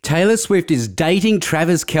Taylor Swift is dating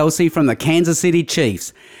Travis Kelce from the Kansas City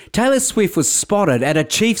Chiefs. Taylor Swift was spotted at a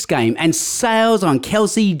Chiefs game and sales on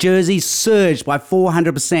Kelce jerseys surged by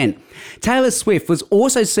 400%. Taylor Swift was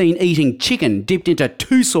also seen eating chicken dipped into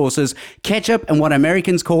two sauces, ketchup and what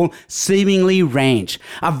Americans call seemingly ranch.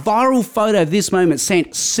 A viral photo of this moment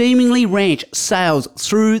sent seemingly ranch sales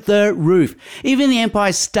through the roof. Even the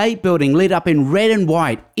Empire State Building lit up in red and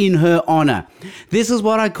white in her honor. This is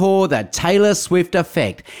what I call the Taylor Swift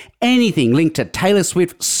effect. Anything linked to Taylor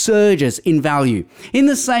Swift surges in value. In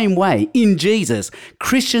the same way, in Jesus,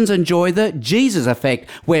 Christians enjoy the Jesus effect,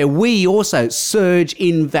 where we also surge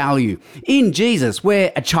in value. In Jesus,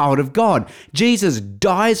 we're a child of God. Jesus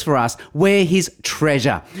dies for us. We're his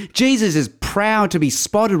treasure. Jesus is proud to be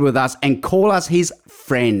spotted with us and call us his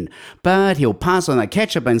friend. But he'll pass on the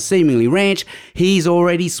ketchup and seemingly ranch. He's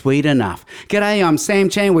already sweet enough. G'day, I'm Sam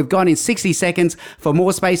Chan with God in 60 Seconds. For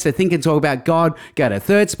more space to think and talk about God, go to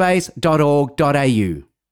thirdspace.org.au.